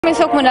इस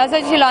वक्त मुनाज़ा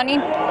Jilani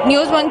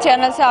NewsONE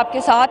channel से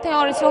आपके साथ हैं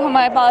और इस वक्त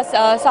हमारे पास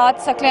साथ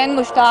Saqlain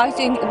Mushtaq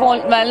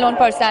well known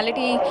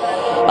personality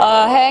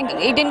है।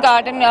 Eden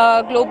garden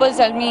global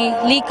Zalmi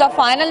league का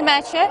फाइनल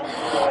मैच है।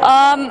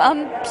 हम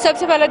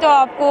सबसे पहले तो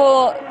आपको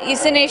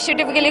इस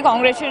इनिशिएटिव के लिए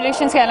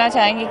कॉन्ग्रेचुलेशंस कहना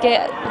चाहेंगे कि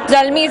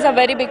Zalmi is a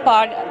very big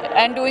part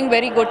and doing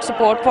very good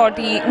support for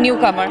the new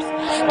commerce.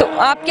 तो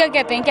आप क्या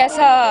कहते हैं,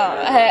 कैसा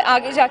है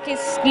आगे जाके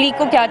इस लीग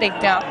को, क्या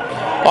देखते हैं आप?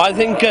 I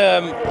think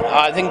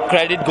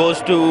credit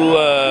goes to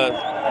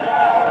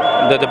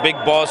the big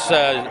boss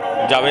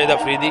Javed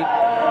Afridi.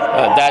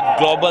 That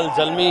Global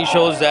Zalmi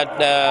shows that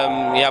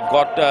we have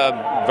got a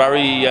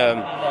very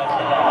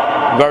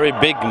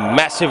big,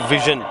 massive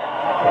vision,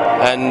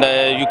 and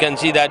you can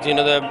see that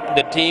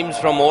the teams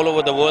from all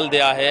over the world,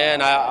 they are here,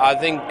 and I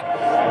think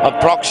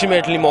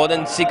approximately more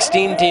than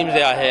 16 teams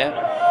they are here,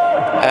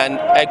 and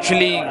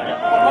actually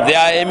they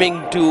are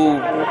aiming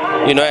to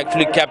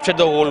actually capture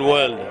the whole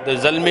world. The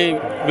Zalmi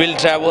will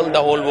travel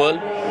the whole world,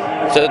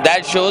 so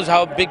that shows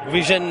how big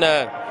vision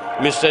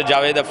Mr.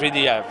 Javed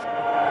Afridi have.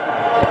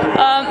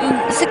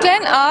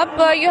 Saqlain,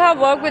 you have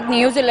worked with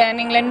New Zealand,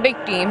 England, big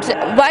teams.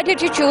 Why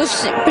did you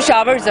choose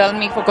Peshawar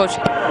Zalmi for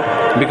coaching?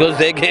 Because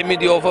they gave me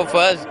the offer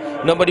first.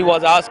 Nobody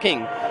was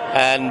asking,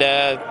 and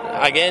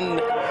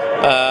again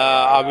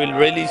I will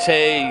really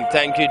say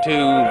thank you to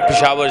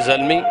Peshawar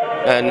Zalmi,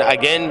 and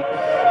again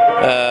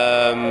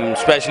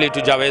especially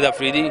to Javed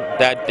Afridi,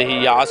 that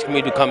he asked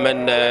me to come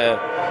and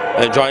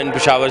join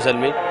Peshawar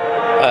Zalmi.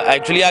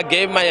 Actually, I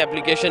gave my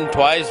application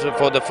twice,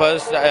 for the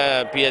first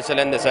PSL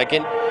and the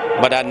second,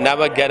 but I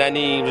never get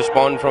any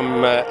response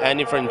from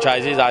any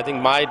franchises. I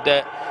think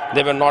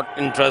they were not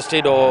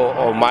interested,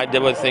 or might they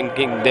were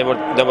thinking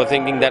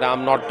that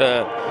I'm not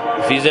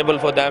feasible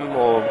for them,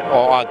 or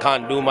I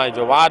can't do my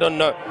job. I don't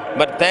know.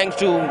 But thanks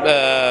to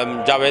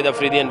Javed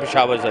Afridi and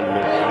Peshawar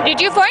Zalmi.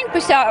 Did you find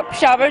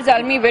Peshawar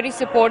Zalmi very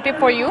supportive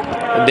for you?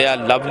 They are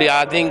lovely.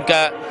 I think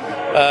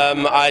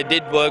I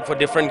did work for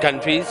different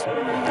countries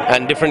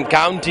and different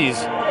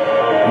counties,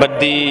 but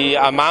the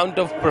amount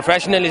of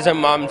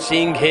professionalism I'm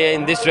seeing here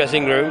in this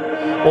dressing room,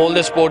 all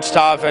the sports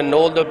staff and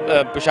all the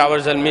Peshawar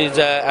Zalmi's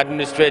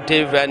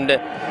administrative and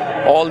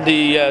all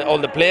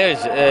the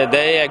players,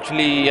 they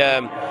actually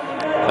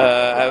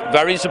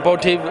very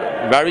supportive,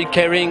 very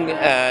caring,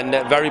 and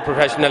very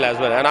professional as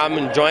well. And I'm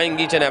enjoying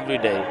each and every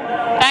day.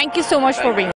 Thank you so much for being here.